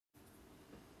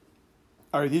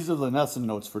All right, these are the lesson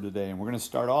notes for today, and we're going to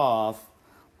start off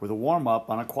with a warm-up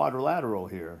on a quadrilateral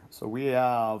here. So we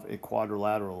have a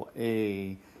quadrilateral,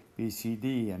 A, B, C,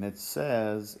 D, and it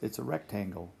says it's a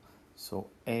rectangle. So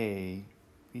A,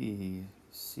 B,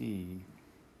 C,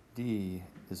 D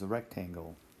is a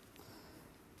rectangle.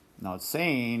 Now it's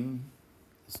telling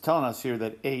us here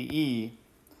that AE,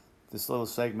 this little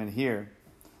segment here,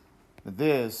 that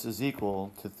this is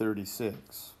equal to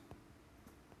 36.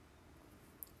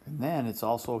 And then it's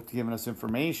also giving us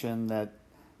information that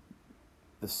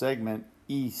the segment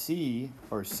EC,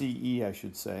 or CE I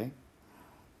should say,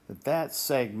 that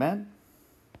segment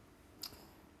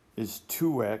is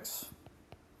 2x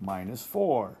minus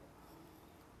 4.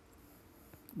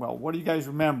 Well, what do you guys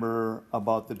remember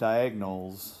about the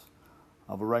diagonals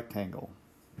of a rectangle?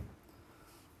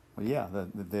 Well, yeah,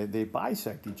 they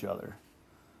bisect each other.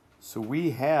 So we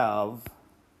have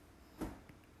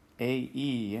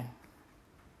AE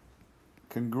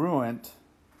congruent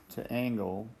to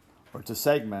angle, or to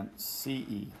segment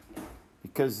CE,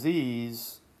 because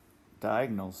these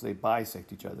diagonals, they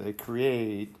bisect each other. They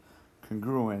create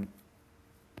congruent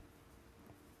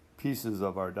pieces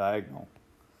of our diagonal.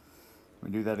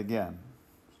 Let me do that again.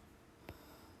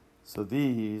 So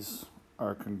these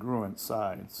are congruent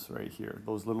sides right here.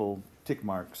 Those little tick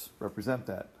marks represent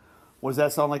that. What does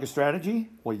that sound like a strategy?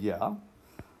 Well, yeah.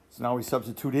 So now we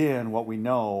substitute in what we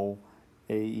know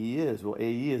AE is. Well,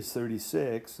 AE is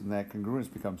 36, and that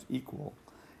congruence becomes equal.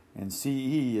 And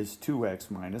CE is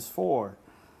 2x minus 4.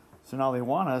 So now they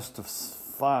want us to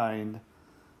find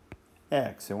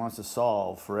x. They want us to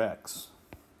solve for x.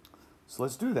 So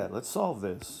let's do that. Let's solve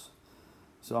this.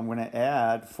 So I'm going to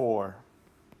add 4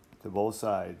 to both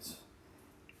sides.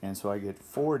 And so I get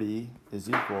 40 is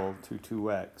equal to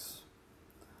 2x.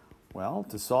 Well,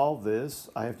 to solve this,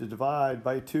 I have to divide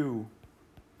by 2.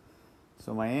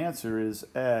 So my answer is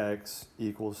x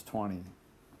equals 20.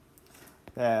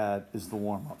 That is the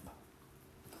warm-up.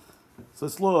 So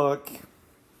let's look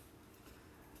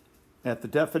at the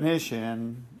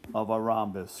definition of a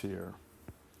rhombus here.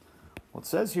 Well, it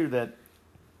says here that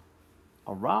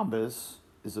a rhombus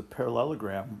is a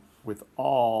parallelogram with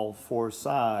all 4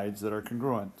 sides that are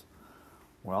congruent.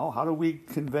 Well, how do we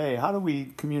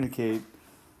communicate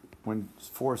when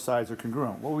 4 sides are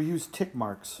congruent? Well, we use tick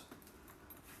marks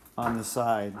on the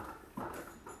side.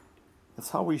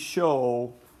 That's how we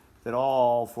show that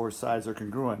all 4 sides are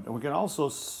congruent. And we can also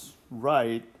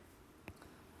write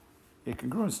a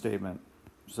congruent statement.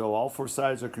 So all 4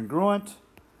 sides are congruent,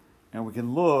 and we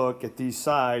can look at these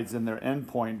sides and their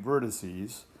endpoint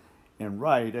vertices and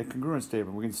write a congruent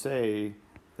statement. We can say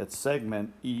that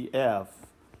segment EF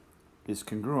is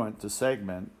congruent to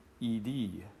segment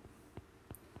ED.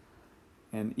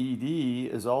 And ED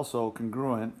is also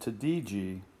congruent to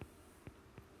DG.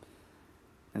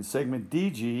 And segment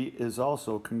DG is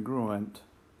also congruent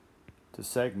to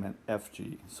segment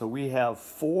FG. So we have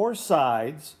 4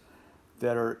 sides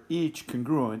that are each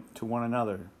congruent to one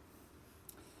another.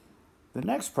 The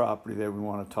next property that we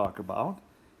want to talk about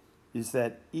is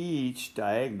that each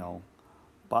diagonal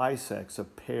bisects a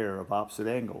pair of opposite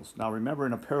angles. Now remember,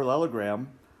 in a parallelogram,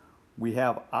 we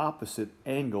have opposite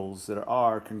angles that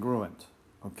are congruent.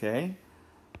 Okay?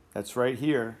 That's right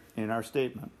here in our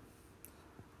statement.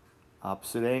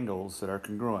 Opposite angles that are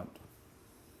congruent.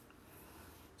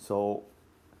 So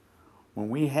when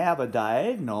we have a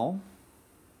diagonal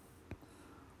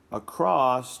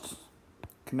across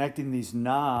connecting these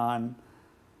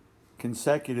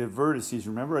non-consecutive vertices,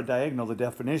 remember a diagonal, the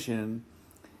definition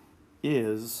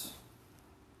is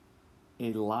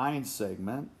a line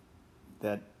segment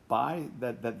that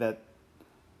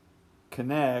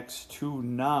connects 2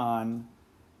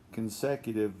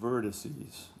 non-consecutive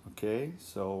vertices. Okay,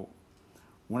 so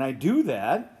when I do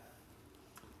that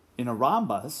in a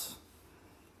rhombus,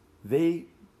 they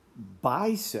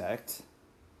bisect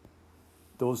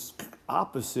those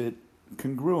opposite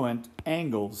congruent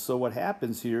angles. So what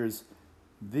happens here is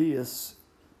this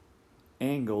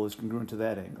angle is congruent to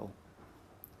that angle,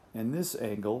 and this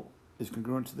angle is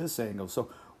congruent to this angle. So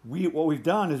what we've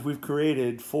done is we've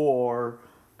created 4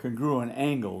 congruent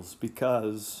angles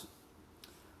because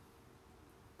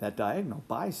that diagonal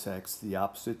bisects the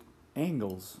opposite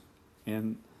angles.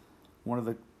 And one of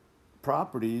the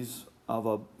properties of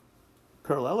a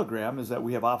parallelogram is that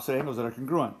we have opposite angles that are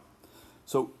congruent.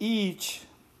 So each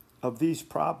of these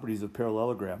properties of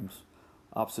parallelograms,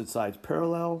 opposite sides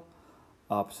parallel,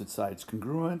 opposite sides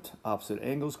congruent, opposite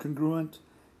angles congruent,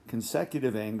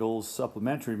 consecutive angles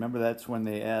supplementary, remember that's when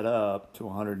they add up to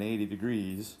 180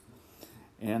 degrees,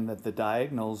 and that the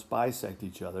diagonals bisect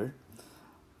each other.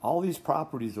 All these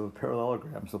properties of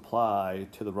parallelograms apply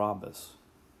to the rhombus.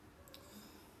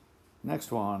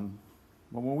 Next one.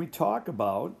 But when we talk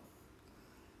about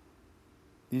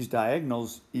these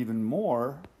diagonals even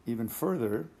more, even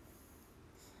further,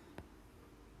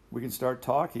 we can start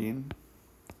talking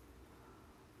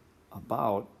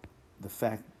about the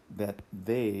fact that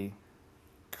they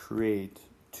create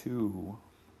two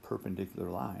perpendicular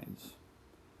lines.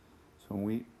 So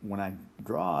when I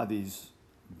draw these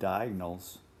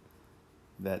diagonals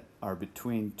that are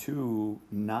between two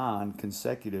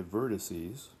non-consecutive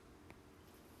vertices,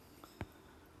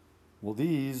 well,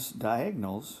 these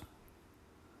diagonals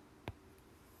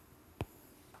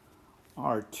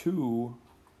are two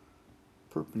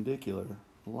perpendicular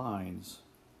lines.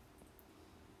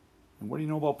 And what do you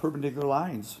know about perpendicular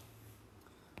lines?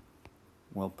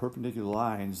 Well, perpendicular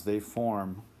lines, they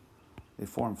form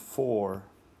four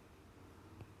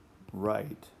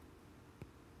right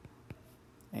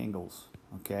angles,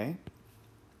 okay?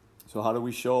 So how do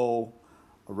we show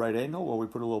a right angle? Well, we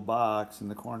put a little box in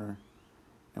the corner.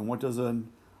 And what does a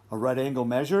right angle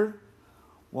measure?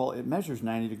 Well, it measures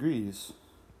 90 degrees.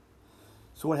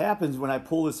 So what happens when I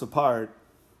pull this apart?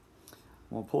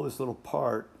 We'll pull this little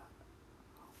part.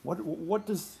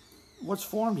 What's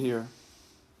formed here?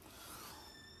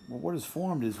 Well, what is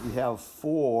formed is we have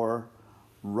four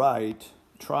right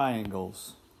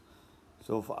triangles.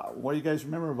 So what do you guys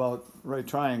remember about right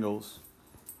triangles?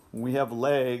 When we have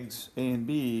legs A and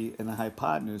B and a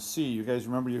hypotenuse C, you guys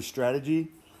remember your strategy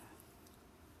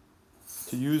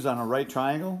to use on a right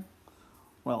triangle?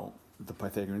 Well, the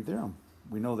Pythagorean theorem.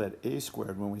 We know that A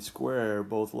squared, when we square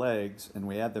both legs and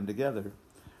we add them together,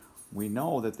 we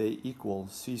know that they equal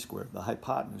C squared, the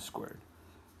hypotenuse squared.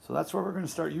 So that's what we're going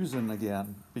to start using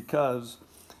again, because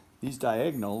these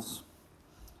diagonals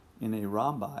in a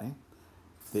rhombi,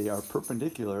 they are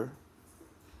perpendicular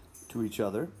to each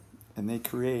other, and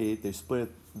they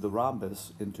split the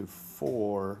rhombus into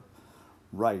four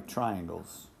right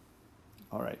triangles.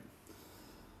 All right.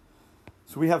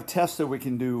 So we have tests that we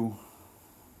can do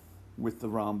with the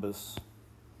rhombus.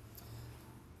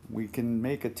 We can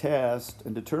make a test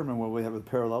and determine whether we have a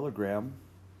parallelogram,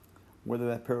 whether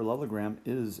that parallelogram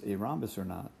is a rhombus or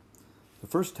not. The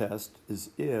first test is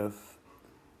if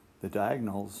the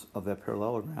diagonals of that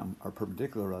parallelogram are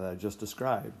perpendicular that I just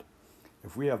described.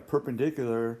 If we have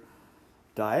perpendicular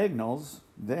diagonals,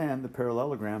 then the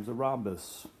parallelogram's a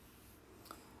rhombus.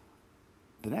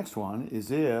 The next one is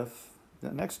the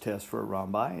next test for a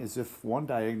rhombi is if one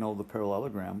diagonal of the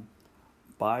parallelogram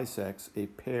bisects a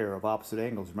pair of opposite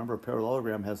angles. Remember, a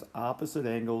parallelogram has opposite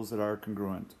angles that are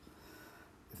congruent.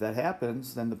 If that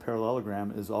happens, then the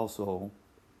parallelogram is also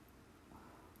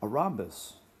a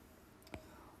rhombus.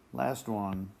 Last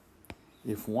one,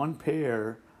 if one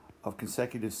pair of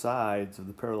consecutive sides of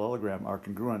the parallelogram are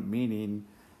congruent, meaning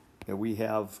that we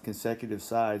have consecutive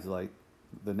sides like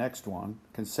the next one,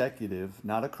 consecutive,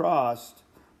 not across,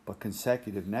 but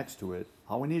consecutive next to it.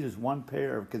 All we need is one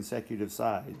pair of consecutive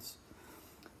sides.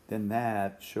 Then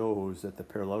that shows that the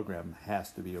parallelogram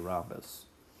has to be a rhombus.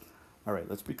 All right,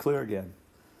 let's be clear again.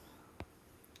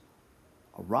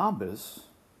 A rhombus,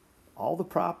 all the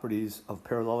properties of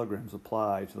parallelograms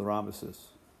apply to the rhombuses.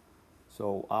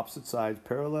 So opposite sides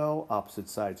parallel, opposite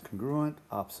sides congruent,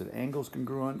 opposite angles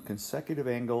congruent, consecutive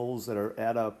angles that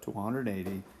add up to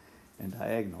 180, and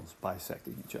diagonals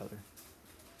bisecting each other.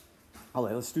 All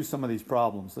right, let's do some of these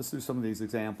problems. Let's do some of these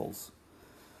examples.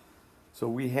 So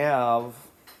we have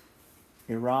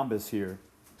a rhombus here.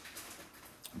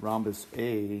 Rhombus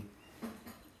A,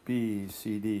 B,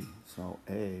 C, D. So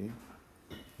A,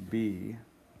 B,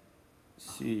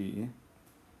 C,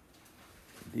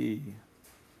 D.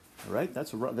 All right,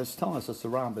 that's telling us that's a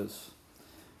rhombus.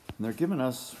 And they're giving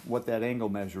us what that angle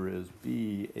measure is.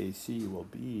 BAC. Well,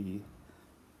 BAC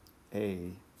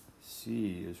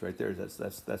is right there.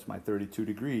 That's my 32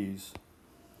 degrees.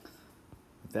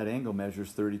 That angle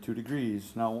measures 32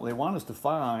 degrees. Now, they want us to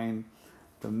find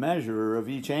the measure of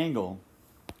each angle.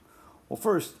 Well,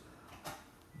 first,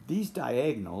 these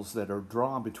diagonals that are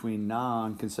drawn between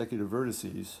non-consecutive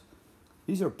vertices,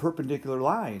 these are perpendicular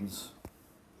lines.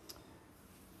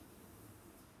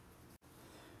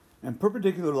 And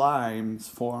perpendicular lines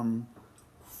form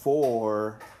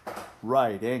four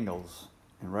right angles.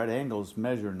 And right angles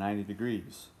measure 90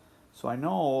 degrees. So I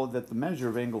know that the measure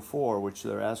of angle 4, which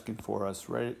they're asking for us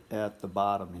right at the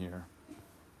bottom here,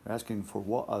 they're asking for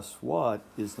what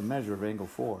is the measure of angle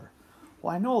 4.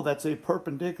 Well, I know that's a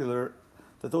perpendicular,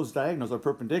 that those diagonals are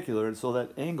perpendicular, and so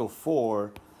that angle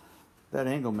 4, that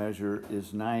angle measure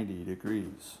is 90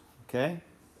 degrees. Okay?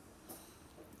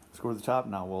 Let's go to the top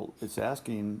now. Well, it's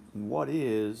asking what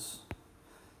is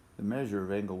the measure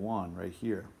of angle 1 right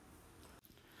here.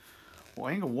 Well,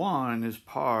 angle 1 is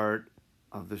part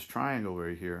of this triangle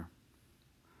right here.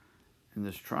 And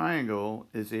this triangle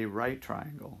is a right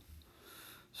triangle.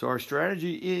 So our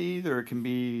strategy either it can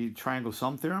be triangle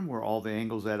sum theorem where all the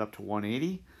angles add up to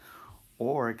 180,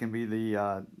 or it can be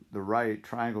the right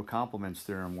triangle complements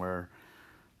theorem where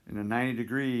in a 90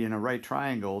 degree in a right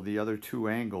triangle the other two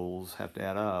angles have to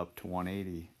add up to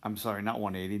 180. I'm sorry, not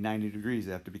 180, 90 degrees.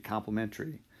 They have to be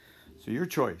complementary. So your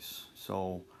choice.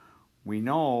 So we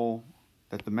know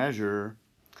that the measure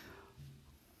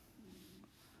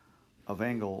of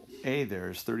angle A there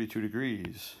is 32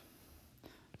 degrees.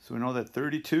 So we know that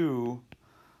 32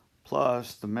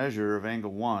 plus the measure of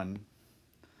angle 1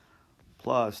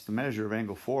 plus the measure of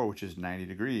angle 4, which is 90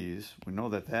 degrees, we know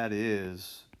that that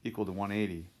is equal to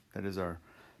 180. That is our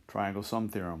triangle sum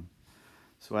theorem.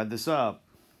 So add this up.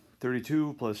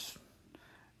 32 plus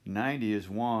 90 is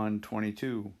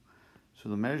 122. So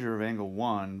the measure of angle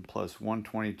 1 plus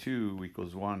 122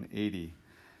 equals 180.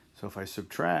 So if I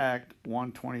subtract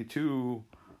 122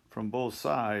 from both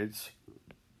sides,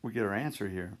 we get our answer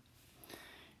here.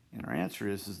 And our answer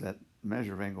is that the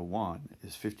measure of angle 1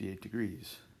 is 58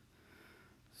 degrees.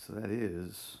 So that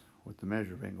is what the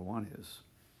measure of angle 1 is.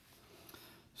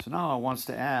 So now it wants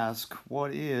to ask,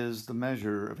 what is the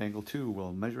measure of angle 2?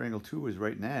 Well, measure angle 2 is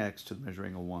right next to the measure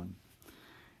angle 1.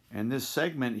 And this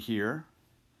segment here,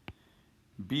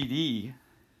 BD,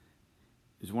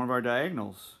 is one of our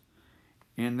diagonals.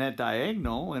 And that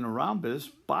diagonal in a rhombus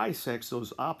bisects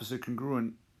those opposite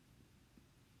congruent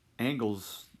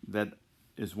angles. That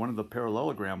is one of the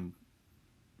parallelogram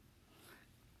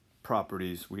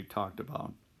properties we talked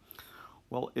about.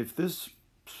 Well, if this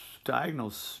diagonal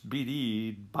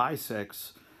BD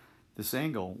bisects this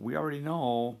angle, we already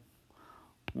know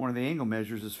one of the angle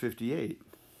measures is 58.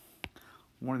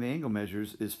 One of the angle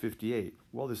measures is 58.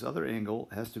 Well, this other angle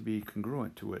has to be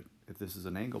congruent to it if this is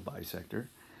an angle bisector.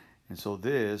 And so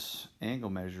this angle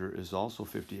measure is also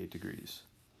 58 degrees.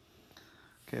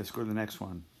 Okay, let's go to the next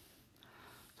one.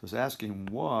 So it's asking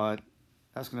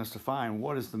us to find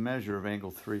what is the measure of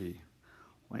angle 3.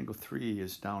 Well, angle 3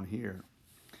 is down here.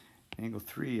 Angle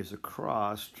 3 is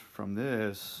across from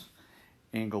this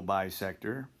angle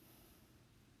bisector,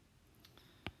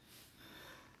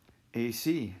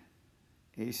 AC.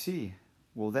 AC.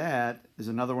 Well, that is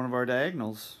another one of our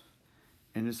diagonals,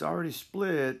 and it's already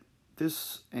split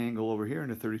this angle over here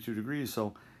into 32 degrees.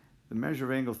 So the measure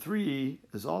of angle 3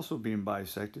 is also being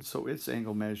bisected, so its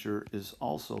angle measure is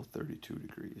also 32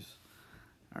 degrees.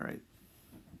 All right,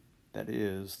 that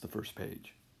is the first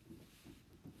page.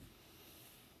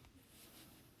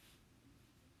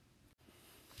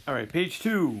 All right, page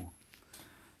 2.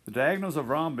 The diagonals of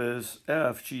rhombus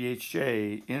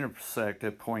FGHJ intersect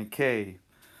at point K.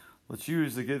 Let's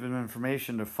use the given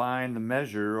information to find the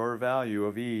measure or value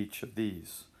of each of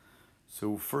these.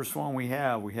 So first one we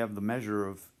have the measure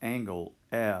of angle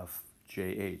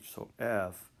FJH. So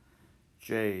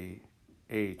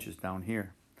FJH is down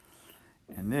here.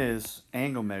 And this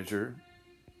angle measure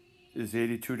is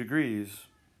 82 degrees.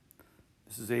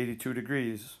 This is 82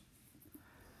 degrees.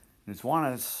 And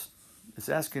it's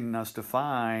asking us to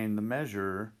find the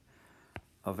measure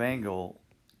of angle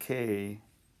KHJ.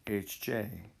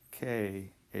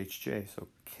 KHJ. So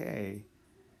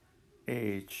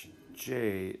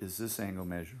KHJ is this angle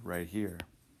measure right here.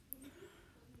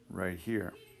 Right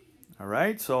here. All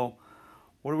right, so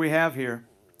what do we have here?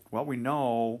 Well, we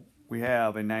know we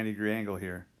have a 90-degree angle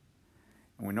here.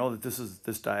 And we know that this is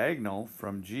this diagonal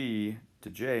from G to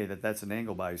J, that's an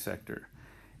angle bisector.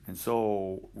 And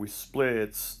so we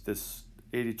split this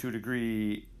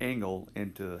 82-degree angle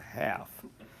into half.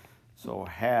 So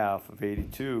half of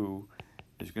 82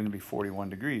 is going to be 41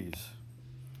 degrees.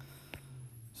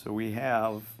 So we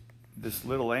have this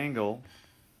little angle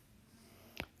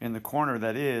in the corner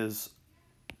that is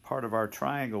part of our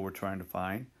triangle we're trying to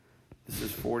find. This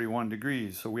is 41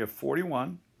 degrees. So we have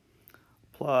 41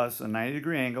 plus a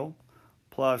 90-degree angle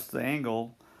plus the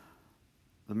angle,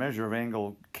 the measure of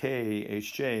angle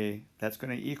KHJ, that's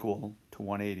going to equal to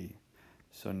 180.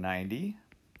 So 90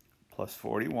 plus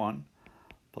 41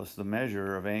 plus the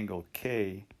measure of angle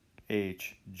KHJ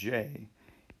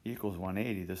equals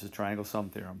 180. This is triangle sum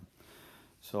theorem.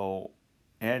 So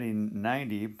adding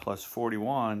 90 plus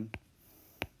 41,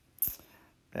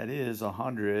 that is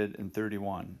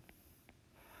 131.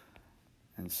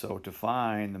 And so to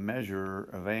find the measure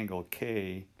of angle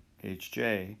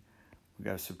KHJ, we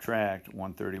got to subtract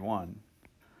 131.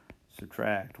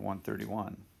 Subtract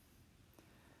 131.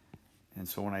 And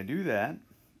so when I do that,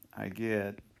 I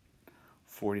get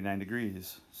 49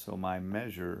 degrees. So my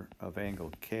measure of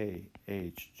angle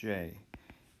KHJ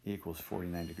equals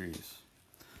 49 degrees.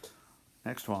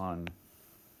 Next one.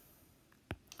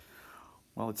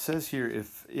 Well, it says here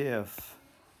if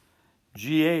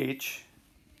GH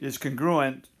is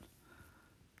congruent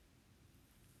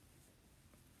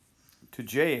to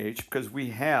JH, because we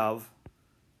have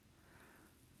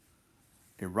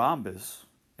a rhombus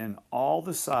and all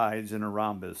the sides in a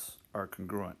rhombus are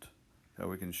congruent, that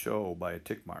we can show by a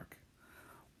tick mark.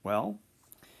 Well,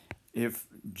 if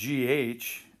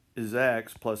GH is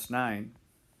x plus 9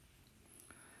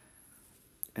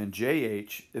 and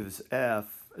JH is f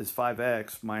is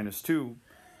 5x minus 2,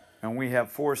 and we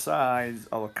have four sides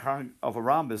of a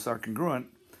rhombus are congruent,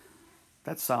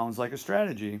 that sounds like a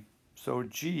strategy. So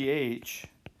GH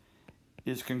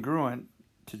is congruent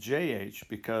to JH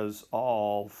because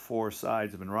all four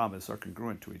sides of a rhombus are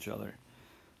congruent to each other.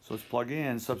 So let's plug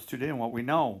in, substitute in what we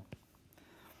know.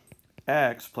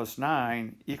 X plus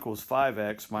 9 equals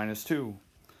 5x minus 2.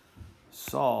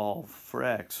 Solve for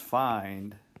x.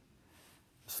 Find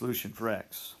the solution for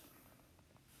x.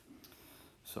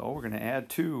 So we're going to add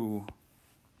 2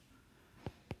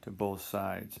 to both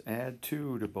sides. Add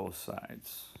 2 to both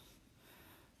sides.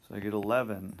 So I get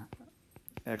 11.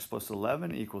 X plus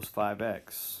 11 equals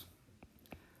 5x.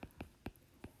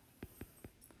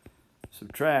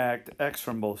 Subtract x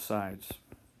from both sides.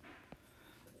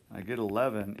 I get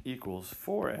 11 equals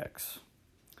 4x.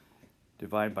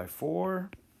 Divide by 4,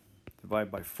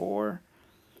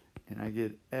 and I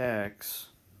get x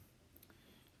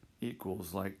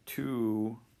equals like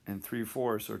 2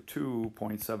 3/4, or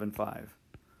 2.75.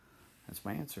 That's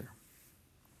my answer.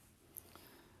 All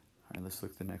right, let's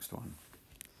look at the next one.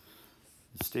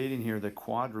 It's stating here that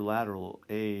quadrilateral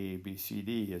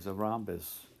ABCD is a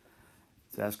rhombus.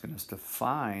 It's asking us to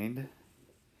find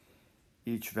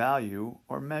each value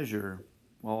or measure.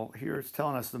 Well, here it's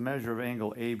telling us the measure of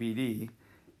angle ABD.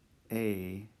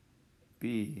 ABD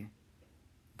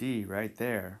right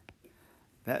there.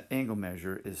 That angle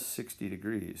measure is 60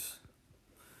 degrees.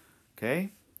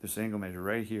 Okay? This angle measure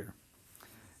right here.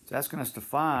 It's asking us to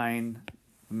find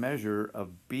the measure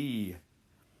of BDC.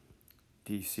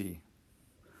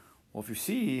 Well, if you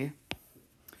see,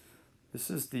 this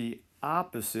is the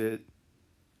opposite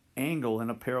angle in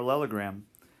a parallelogram.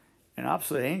 And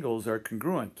opposite angles are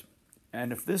congruent.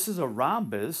 And if this is a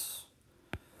rhombus,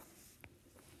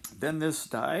 then this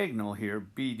diagonal here,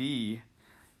 BD,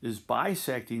 is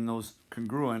bisecting those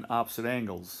congruent opposite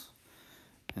angles.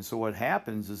 And so what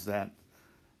happens is that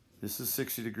this is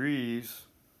 60 degrees.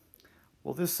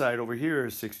 Well, this side over here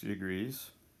is 60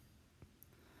 degrees.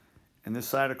 And this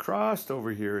side across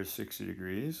over here is 60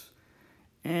 degrees.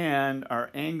 And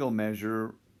our angle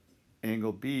measure,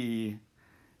 angle BDC,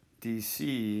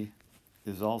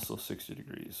 is also 60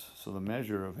 degrees. So the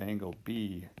measure of angle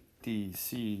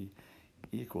BDC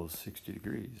equals 60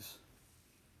 degrees.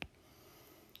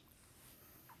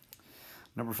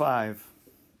 Number 5,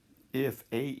 if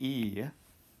AE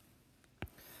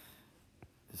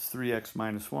is 3x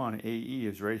minus 1, AE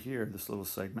is right here, this little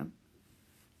segment.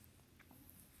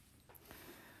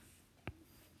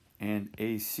 And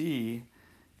AC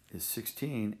is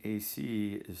 16,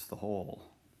 AC is the whole.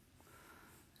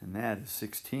 And that is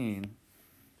 16.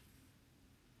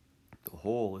 The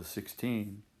whole is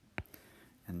 16.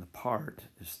 And the part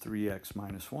is 3x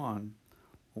minus 1.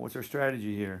 Well, what's our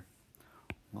strategy here?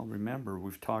 Well, remember,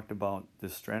 we've talked about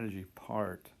this strategy,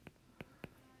 part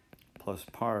plus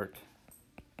part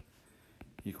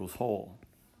equals whole.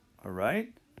 All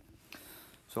right?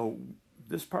 So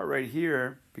this part right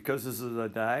here, because this is a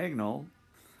diagonal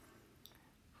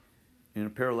in a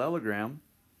parallelogram,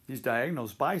 these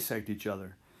diagonals bisect each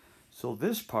other. So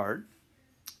this part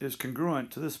is congruent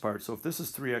to this part. So if this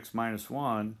is 3x minus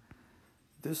 1,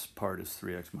 this part is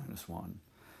 3x minus 1.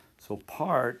 So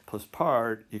part plus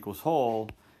part equals whole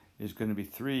is going to be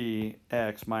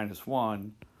 3x minus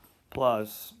 1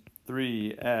 plus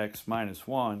 3x minus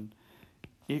 1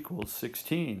 equals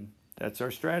 16. That's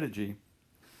our strategy.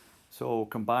 So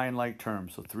combine like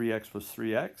terms. So 3x plus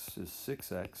 3x is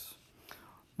 6x.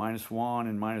 Minus 1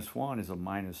 and minus 1 is a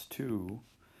minus 2.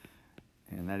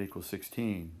 And that equals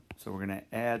 16. So we're going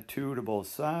to add 2 to both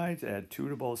sides. Add 2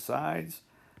 to both sides.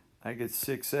 I get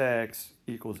 6x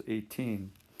equals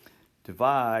 18.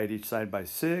 Divide each side by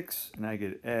 6, and I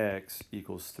get x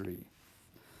equals 3.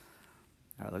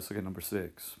 All right, let's look at number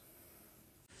 6.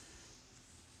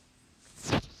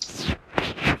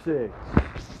 Number 6.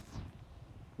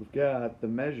 We've got the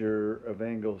measure of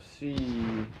angle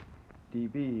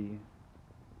CDB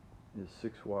is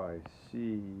 6y.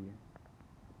 CDB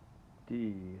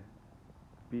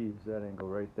is that angle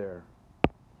right there.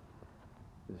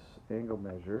 This angle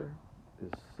measure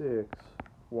is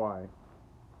 6y.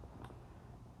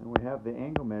 And we have the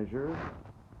angle measure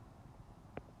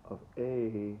of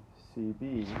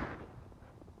ACB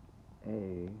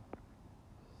A,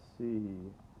 C,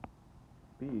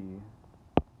 B,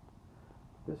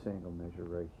 this angle measure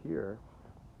right here,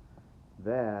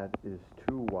 that is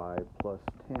 2y plus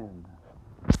 10.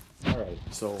 Alright,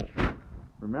 so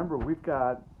remember we've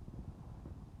got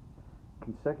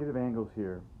consecutive angles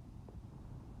here.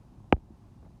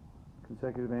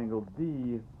 Consecutive angle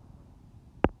D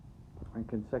and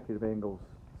consecutive angles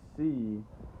C,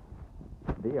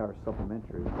 they are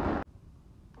supplementary.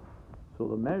 So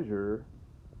the measure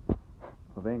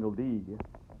of angle D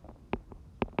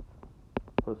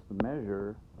plus the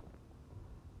measure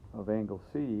of angle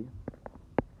C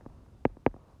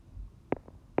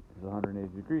is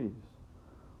 180 degrees.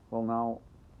 Well, now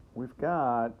we've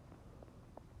got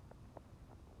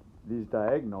these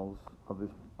diagonals of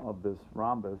this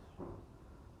rhombus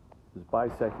is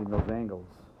bisecting those angles,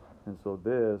 and so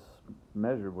this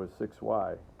measure was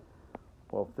 6y.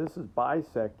 Well, if this is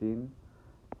bisecting,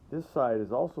 this side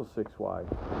is also 6y.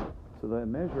 So the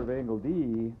measure of angle D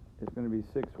is going to be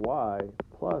 6y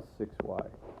plus 6y.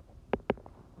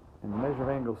 And the measure of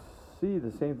angle C,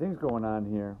 the same thing's going on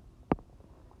here,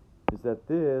 is that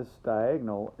this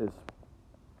diagonal is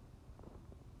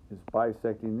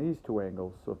bisecting these two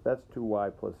angles. So if that's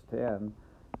 2y plus 10,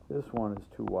 this one is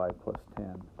 2y plus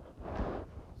 10.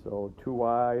 So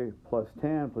 2y plus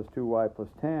 10 plus 2y plus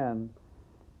 10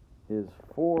 is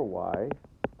 4y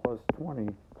plus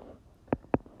 20.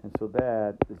 And so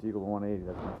that is equal to 180.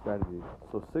 That's my strategy.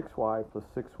 So 6y plus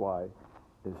 6y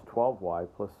is 12y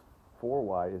plus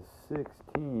 4y is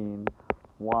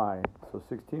 16y. So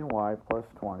 16y plus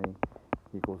 20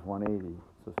 equals 180.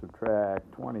 So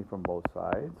subtract 20 from both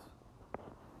sides,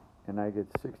 and I get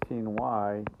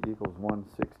 16y equals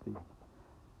 160.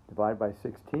 Divide by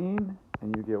 16,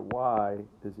 and you get y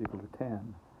is equal to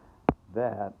 10.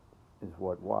 That is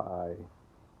what y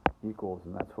equals,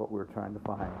 and that's what we're trying to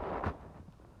find.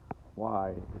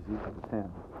 Y is equal to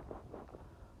 10.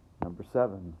 Number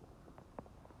 7.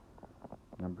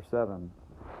 Number 7.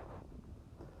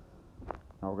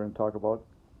 Now we're going to talk about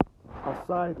a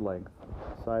side length.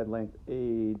 Side length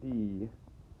AD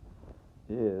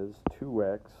is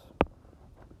 2x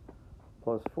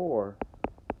plus 4.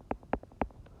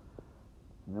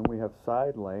 And then we have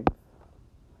side length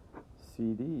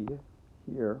CD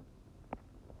here,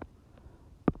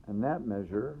 and that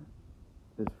measure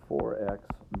is 4x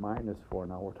minus 4.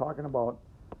 Now we're talking about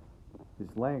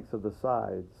these lengths of the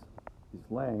sides,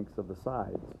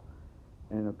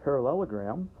 and in a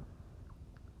parallelogram,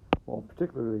 well,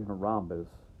 particularly in a rhombus,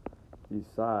 these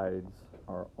sides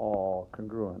are all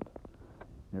congruent.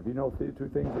 And if you know two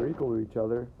things are equal to each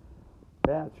other,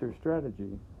 that's your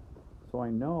strategy. So I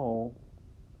know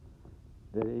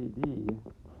that AD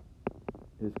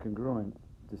is congruent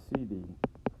to CD.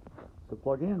 So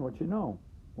plug in what you know.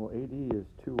 Well, AD is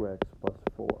 2x plus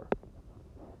 4.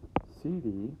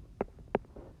 CD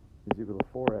is equal to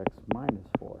 4x minus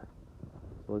 4.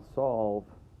 So let's solve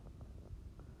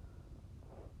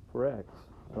for x.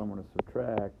 So I'm going to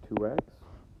subtract 2x,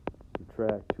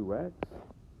 subtract 2x.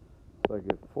 So I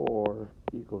get 4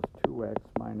 equals 2x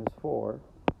minus 4.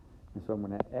 And so I'm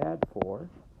going to add 4,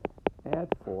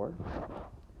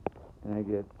 and I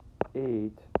get 8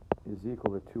 is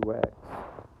equal to 2x.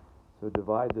 So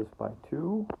divide this by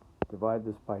 2,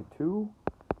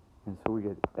 and so we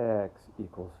get x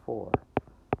equals 4.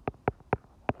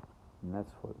 And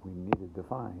that's what we needed to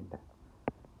find,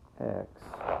 x.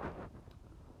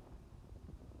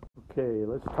 Okay,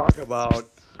 let's talk about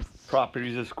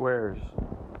properties of squares.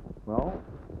 Well,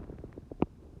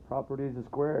 properties of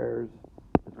squares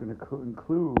is going to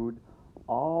include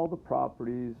all the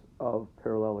properties of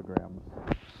parallelograms,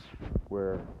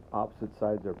 where opposite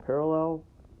sides are parallel,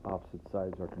 opposite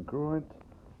sides are congruent,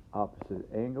 opposite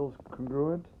angles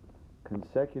congruent,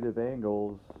 consecutive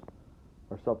angles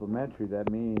are supplementary. That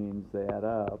means they add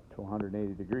up to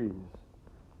 180 degrees,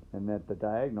 and that the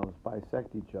diagonals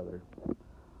bisect each other.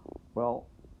 Well,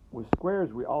 with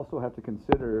squares, we also have to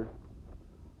consider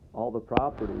all the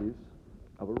properties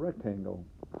of a rectangle,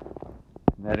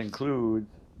 and that includes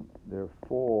their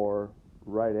 4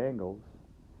 right angles,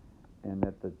 and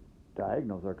that the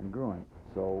diagonals are congruent.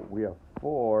 So we have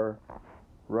 4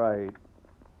 right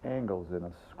angles in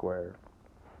a square.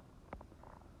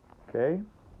 Okay? And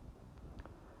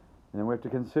then we have to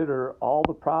consider all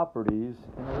the properties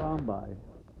in a rhombi.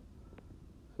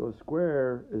 So a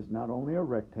square is not only a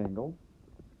rectangle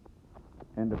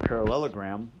and a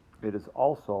parallelogram, it is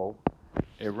also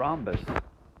a rhombus.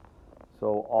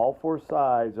 So all 4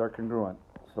 sides are congruent.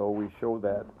 So we show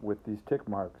that with these tick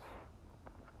marks.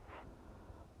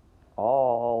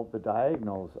 All the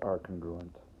diagonals are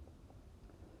congruent.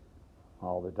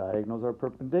 All the diagonals are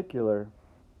perpendicular.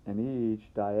 and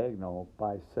each diagonal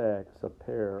bisects a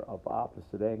pair of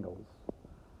opposite angles.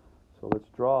 So let's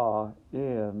draw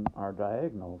in our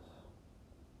diagonals.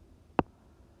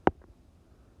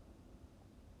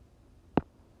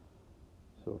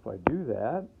 So if I do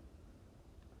that,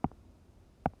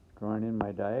 drawing in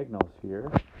my diagonals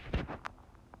here,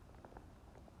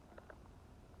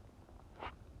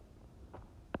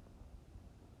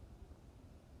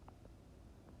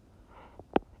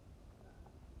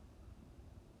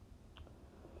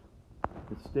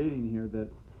 it's stating here that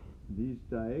these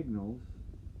diagonals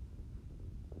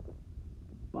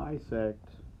bisect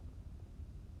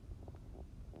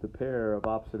the pair of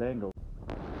opposite angles.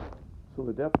 So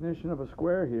the definition of a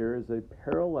square here is a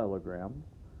parallelogram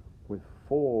with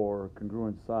 4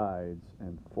 congruent sides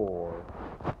and 4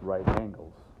 right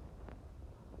angles.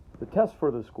 The test for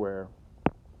the square: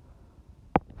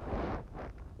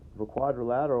 if a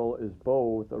quadrilateral is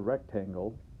both a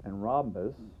rectangle and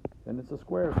rhombus, then it's a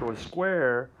square. So a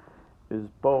square is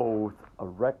both a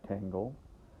rectangle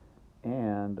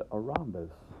and a rhombus.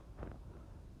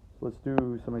 So let's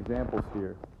do some examples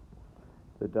here.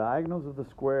 The diagonals of the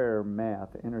square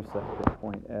math intersect at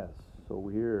point S. So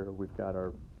here we've got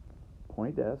our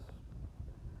point S.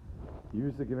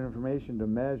 Use the given information to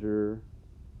measure,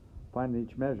 find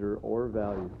each measure or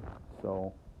value.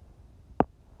 So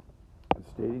it's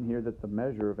stating here that the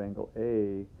measure of angle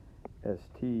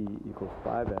AST equals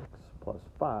 5x plus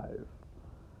 5.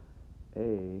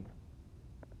 AST.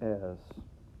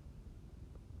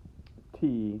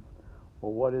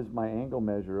 Well, what is my angle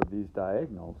measure of these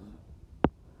diagonals?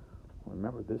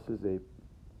 Remember, these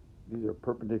are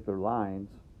perpendicular lines,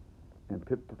 and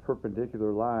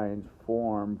perpendicular lines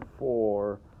form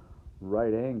 4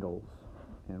 right angles,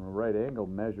 and a right angle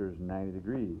measures 90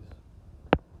 degrees.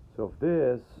 So if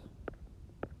this,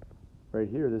 right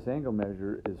here, this angle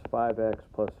measure is 5x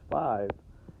plus 5,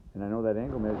 and I know that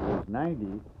angle measure is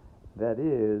 90, that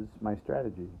is my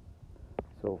strategy.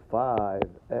 So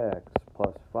 5x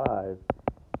plus 5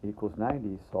 equals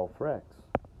 90, solve for x.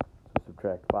 So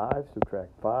subtract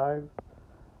 5,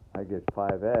 I get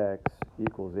 5x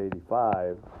equals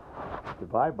 85.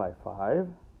 Divide by 5,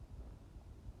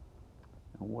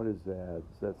 and what is that?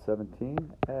 Is that 17?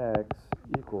 X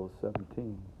equals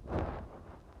 17.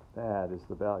 That is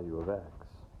the value of x.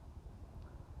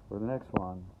 For the next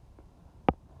one,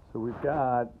 so we've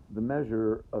got the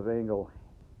measure of angle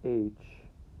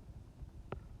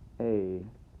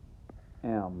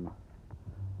HAM.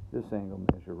 This angle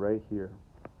measure right here.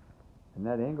 And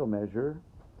that angle measure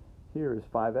here is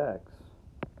 5x.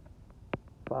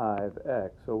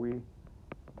 5x. So we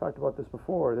talked about this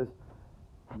before.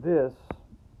 This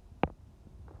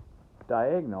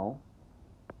diagonal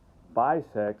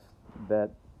bisects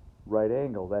that right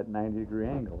angle, that 90-degree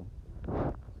angle.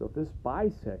 So if this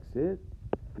bisects it,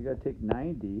 you got to take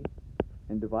 90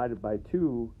 and divide it by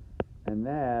 2, and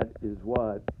that is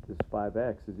what this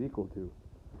 5x is equal to.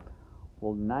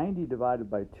 Well, 90 divided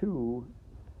by 2,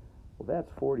 well,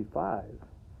 that's 45.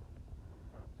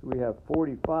 So we have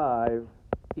 45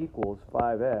 equals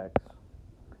 5x.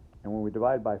 And when we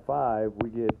divide by 5, we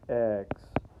get x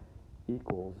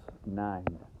equals 9.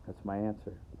 That's my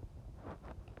answer.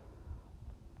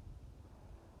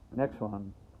 Next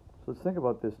one. So let's think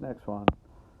about this next one.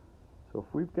 So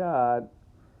if we've got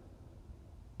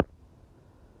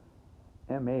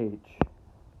MH,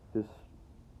 this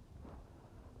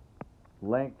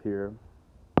length here,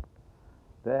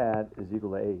 that is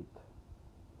equal to 8.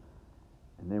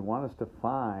 And they want us to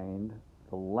find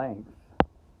the length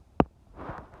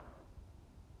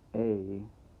AH.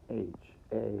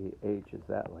 AH is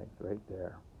that length right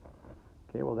there.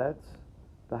 Okay, well that's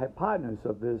the hypotenuse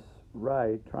of this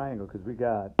right triangle, because we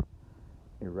got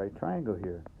a right triangle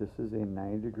here. This is a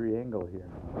 90-degree angle here.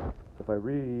 So if I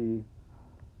rewrite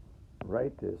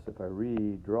this, if I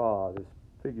redraw this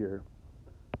figure,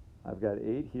 I've got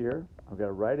 8 here, I've got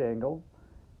a right angle,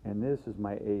 and this is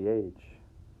my AH.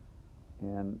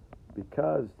 And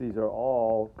because these are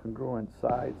all congruent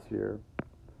sides here,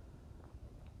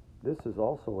 this is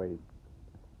also 8.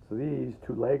 So these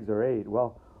two legs are 8.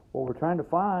 Well, what we're trying to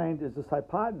find is this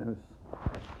hypotenuse,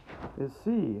 is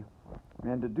C.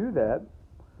 And to do that,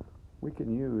 we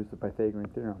can use the Pythagorean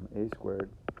theorem, a squared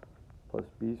plus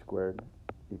b squared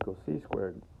equals c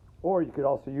squared. Or you could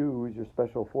also use your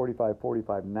special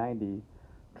 45-45-90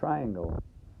 triangle.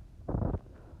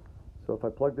 So if I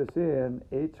plug this in,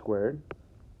 8 squared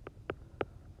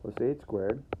plus 8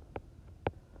 squared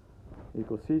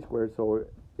equals c squared. So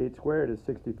 8 squared is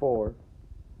 64.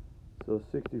 So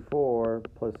 64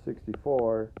 plus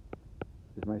 64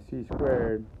 is my c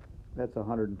squared. That's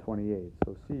 128.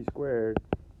 So c squared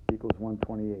equals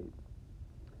 128.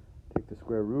 take the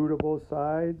square root of both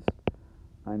sides.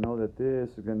 I know that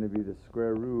this is going to be the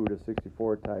square root of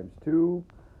 64 times 2.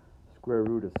 Square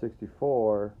root of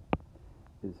 64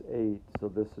 is 8, so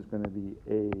this is going to be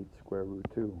 8 square root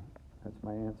 2. That's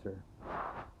my answer.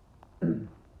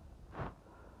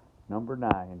 Number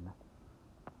 9.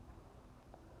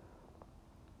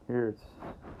 Here it's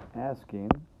asking,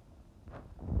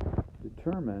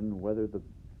 determine whether the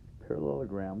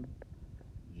parallelogram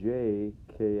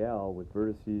JKL with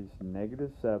vertices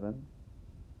 -7,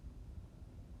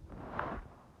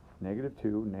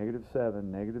 -2,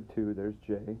 -7, -2, there's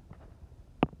J,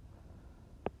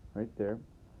 right there,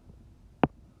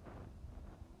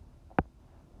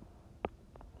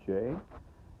 J,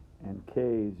 and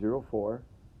K 0, 4,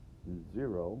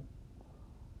 0,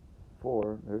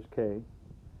 4, there's K,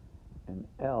 and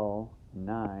L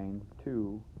 9,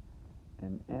 2,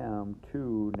 and M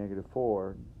 2,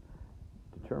 -4.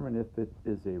 Determine if it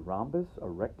is a rhombus, a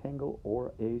rectangle,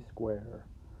 or a square.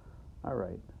 All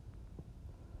right.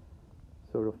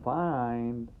 So to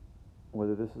find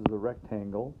whether this is a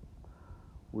rectangle,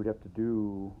 we'd have to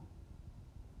do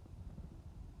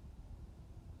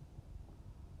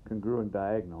congruent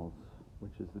diagonals,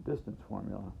 which is the distance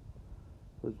formula.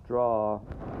 Let's draw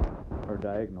our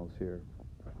diagonals here.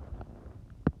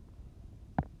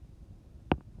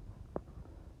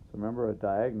 So remember, a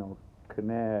diagonal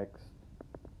connects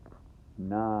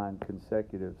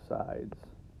non-consecutive sides.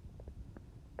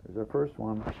 There's our first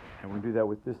one, and we do that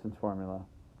with distance formula.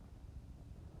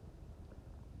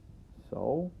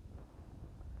 So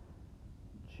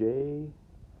JL,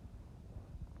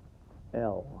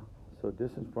 so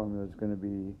distance formula is going to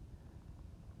be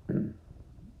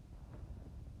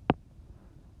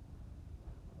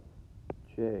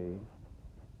J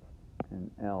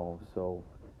and L, so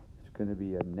it's going to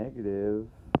be a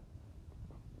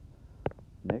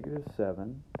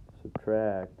 -7,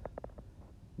 subtract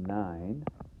 9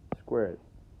 squared,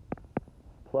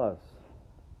 plus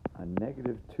a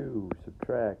 -2,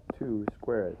 subtract 2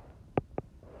 squared,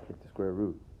 take the square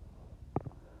root.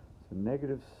 So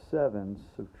 -7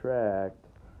 subtract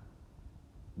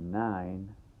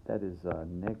 9, that is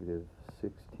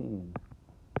 -16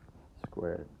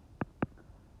 squared.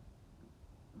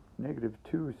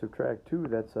 -2 subtract 2,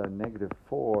 that's a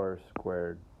 -4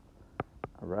 squared.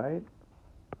 All right?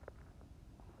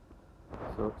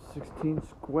 So 16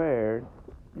 squared,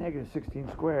 -16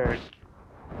 squared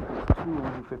is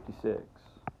 256.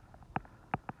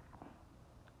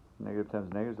 Negative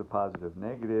times negative is a positive.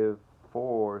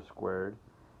 -4 squared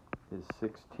is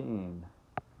 16.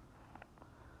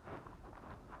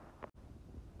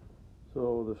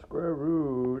 So the square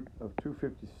root of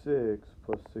 256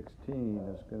 plus 16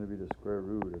 is going to be the square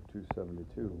root of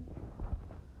 272.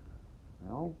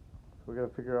 Well, so we got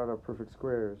to figure out our perfect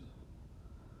squares.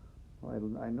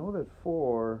 Well, I know that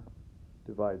 4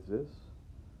 divides this.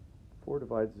 4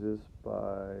 divides this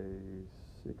by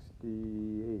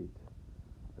 68.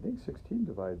 I think 16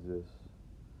 divides this.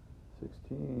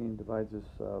 16 divides this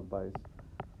by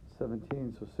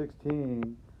 17. So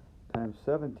 16 times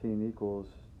 17 equals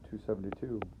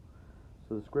 272.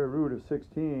 So the square root of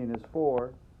 16 is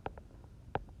 4.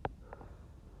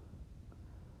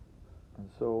 And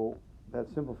so that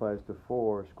simplifies to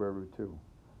 4 square root 2.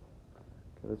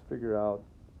 Okay, let's figure out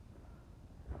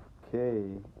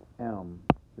Km,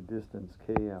 the distance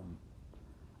Km.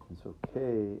 And so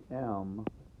Km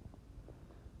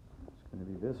is going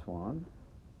to be this one.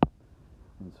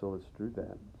 And so let's do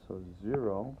that. So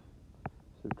 0,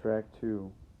 subtract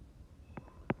 2,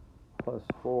 plus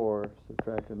 4,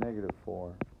 subtract a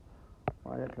 -4.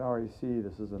 Well, I can already see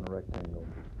this isn't a rectangle,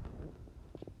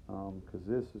 because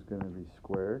this is going to be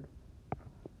squared.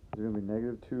 It's going to be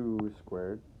 -2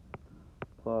 squared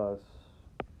plus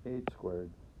 8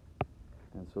 squared.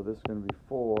 And so this is going to be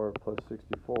 4 plus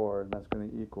 64, and that's going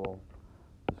to equal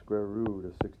the square root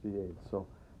of 68. So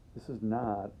this is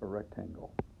not a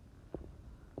rectangle.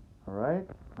 All right,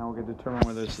 now we're going to determine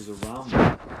whether this is a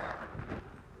rhombus.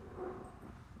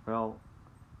 Well,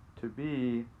 to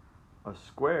be a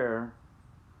square,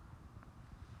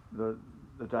 the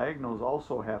diagonals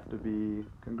also have to be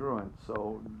congruent.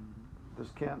 So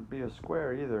this can't be a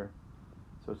square either.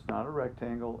 So it's not a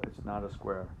rectangle, it's not a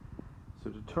square.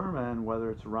 So determine whether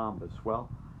it's a rhombus. Well,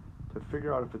 to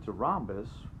figure out if it's a rhombus,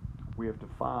 we have to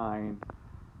find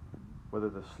whether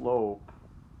the slope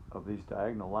of these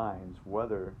diagonal lines,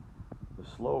 whether the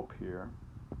slope here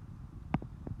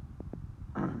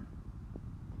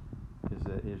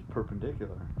is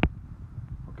perpendicular.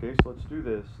 Okay, so let's do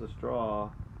this. Let's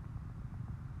draw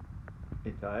a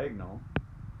diagonal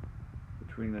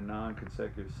between the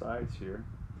non-consecutive sides here.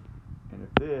 And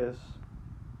if this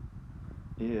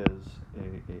is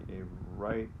a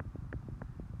right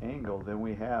angle, then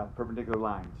we have perpendicular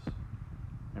lines.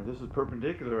 And if this is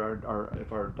perpendicular,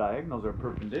 if our diagonals are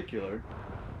perpendicular,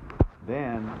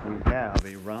 then we have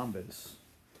a rhombus.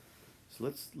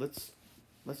 So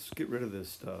let's get rid of this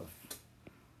stuff.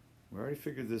 We already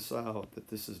figured this out, that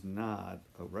this is not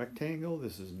a rectangle,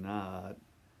 this is not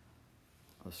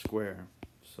a square.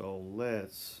 So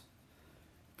let's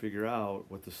figure out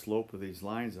what the slope of these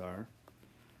lines are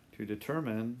to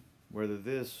determine whether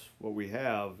this, what we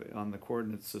have on the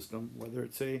coordinate system, whether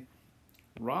it's a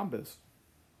rhombus.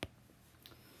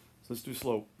 So let's do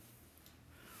slope.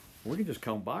 We can just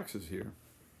count boxes here.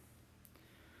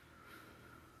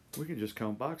 We can just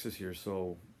count boxes here.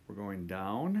 So we're going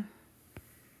down,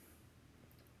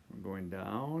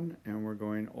 and we're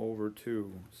going over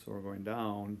 2. So we're going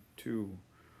down 2,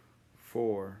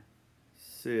 4,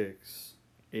 6,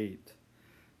 8.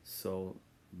 So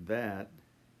that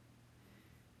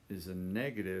is a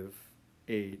negative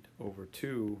 8 over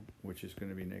 2, which is going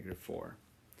to be negative 4.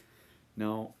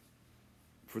 Now,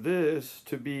 for this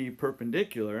to be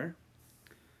perpendicular,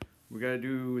 we got to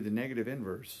do the negative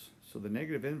inverse. So the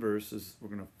negative inverse is, we're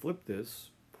going to flip this,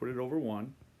 put it over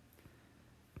 1,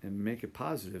 and make it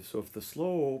positive. So if the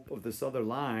slope of this other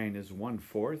line is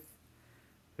 1/4,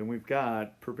 then we've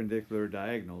got perpendicular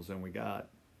diagonals, and we got,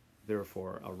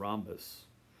 therefore, a rhombus.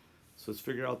 So let's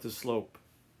figure out the slope.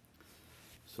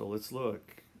 So let's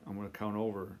look. I'm going to count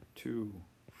over 2,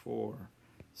 4,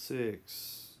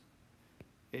 6,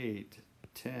 8,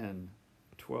 10,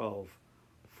 12,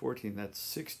 14. That's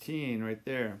 16 right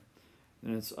there.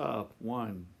 And it's up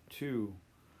 1, 2.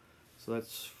 So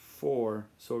that's 4.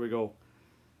 So we go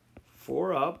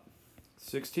 4 up,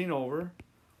 16 over.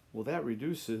 Well, that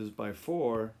reduces by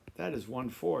 4. That is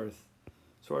 1/4.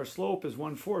 So our slope is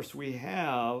 1/4. So we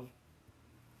have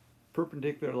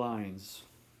perpendicular lines.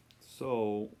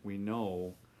 So we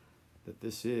know that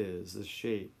this is the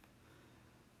shape,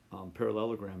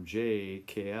 parallelogram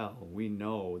JKL. We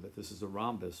know that this is a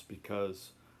rhombus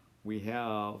because we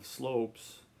have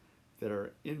slopes that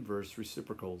are inverse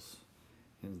reciprocals.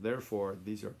 And therefore,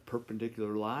 these are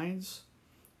perpendicular lines,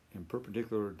 and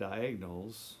perpendicular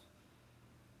diagonals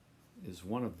is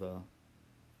one of the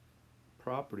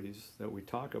properties that we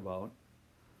talk about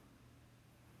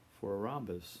for a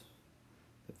rhombus,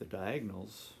 that the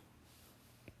diagonals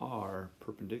are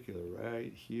perpendicular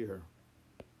right here.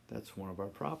 That's one of our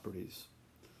properties.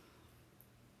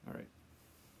 All right.